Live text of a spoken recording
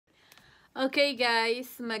Okay guys,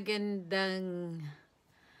 magandang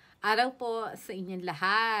araw po sa inyong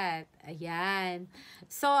lahat. Ayan.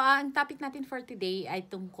 So, ang topic natin for today ay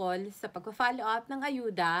tungkol sa pag-follow up ng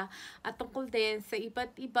ayuda at tungkol din sa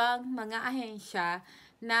iba't ibang mga ahensya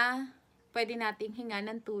na pwede nating hinga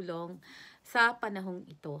ng tulong sa panahong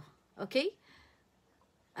ito. Okay?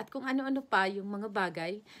 At kung ano-ano pa yung mga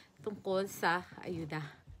bagay tungkol sa ayuda.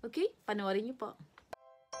 Okay? Panoorin niyo po.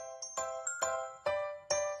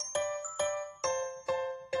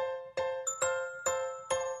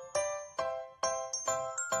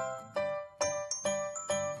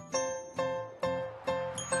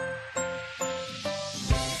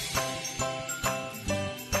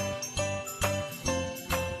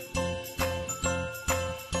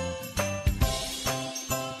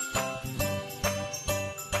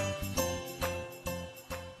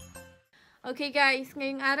 Okay guys,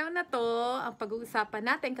 ngayong araw na to, ang pag-uusapan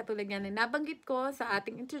natin, katulad nga na nabanggit ko sa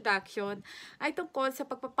ating introduction, ay tungkol sa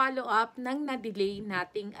pagpapollow up ng na-delay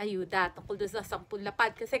nating ayuda, tungkol doon sa 10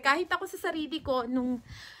 lapad. Kasi kahit ako sa sarili ko, nung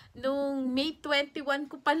May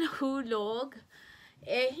 21 ko pa nahulog,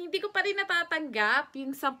 hindi ko pa rin natatanggap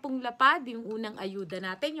yung 10 lapad, yung unang ayuda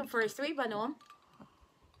natin, yung first wave, ano?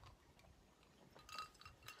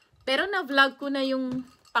 Pero na-vlog ko na yung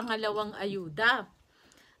pangalawang ayuda.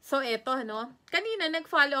 So, eto, ano, kanina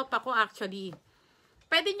nag-follow up ako actually.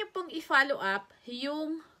 Pwede nyo pong i-follow up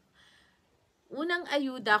yung unang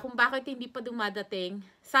ayuda kung bakit hindi pa dumadating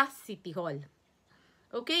sa City Hall.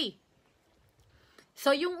 Okay.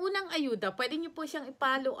 So, yung unang ayuda, pwede nyo po siyang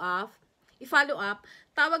i-follow up.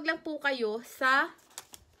 Tawag lang po kayo sa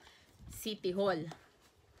City Hall.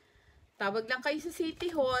 Tawag lang kayo sa City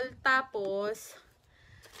Hall, tapos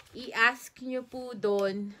i-ask nyo po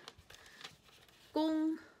doon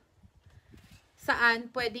kung saan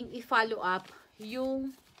pwedeng i-follow up yung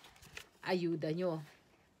ayuda nyo.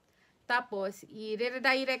 Tapos,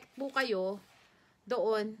 i-redirect po kayo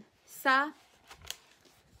doon sa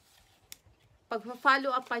pag-follow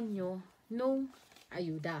upan nyo nung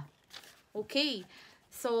ayuda. Okay.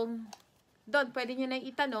 So, doon, pwede nyo na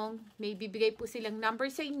itanong, may bibigay po silang number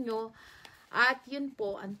sa inyo, at yun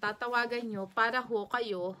po, ang tatawagan nyo para ho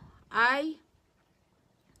kayo ay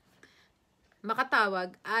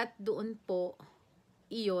makatawag at doon po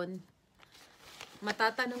iyon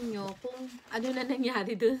matatanong nyo kung ano na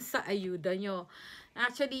nangyari doon sa ayuda nyo.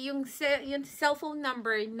 Actually, yung cellphone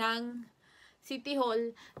number ng City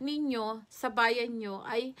Hall ninyo sa bayan nyo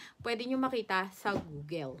ay pwede nyo makita sa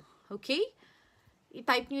Google. Okay?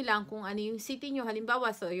 I-type nyo lang kung ano yung city nyo.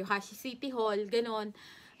 Halimbawa, so yung Hashi City Hall, ganon.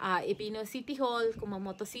 Ipino City Hall,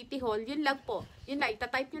 Kumamoto City Hall, yun lang po. Yun lang,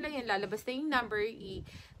 itatype nyo lang yun, lalabas na yung number,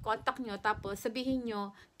 i-contact nyo, tapos sabihin nyo,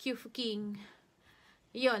 Q-King,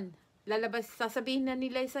 yun, lalabas, sasabihin na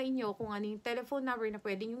nila sa inyo kung ano yung telephone number na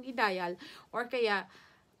pwede yung i-dial, or kaya,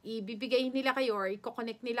 ibibigay nila kayo, or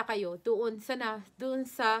i-connect nila kayo, doon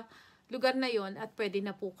sa lugar na yon, at pwede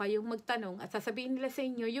na po kayong magtanong, at sasabihin nila sa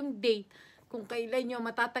inyo yung date, kung kailan nyo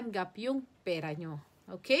matatanggap yung pera nyo.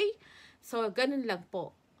 Okay? So, ganun lang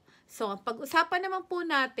po. So, ang pag-usapan naman po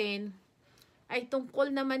natin ay tungkol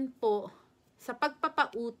naman po sa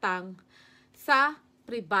pagpapautang sa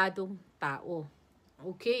pribadong tao.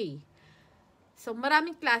 Okay. So,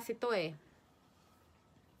 maraming klase ito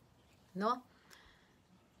no?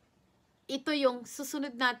 Ito yung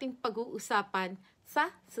susunod nating pag-uusapan sa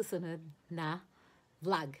susunod na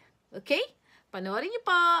vlog. Okay? Panoorin niyo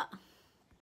po!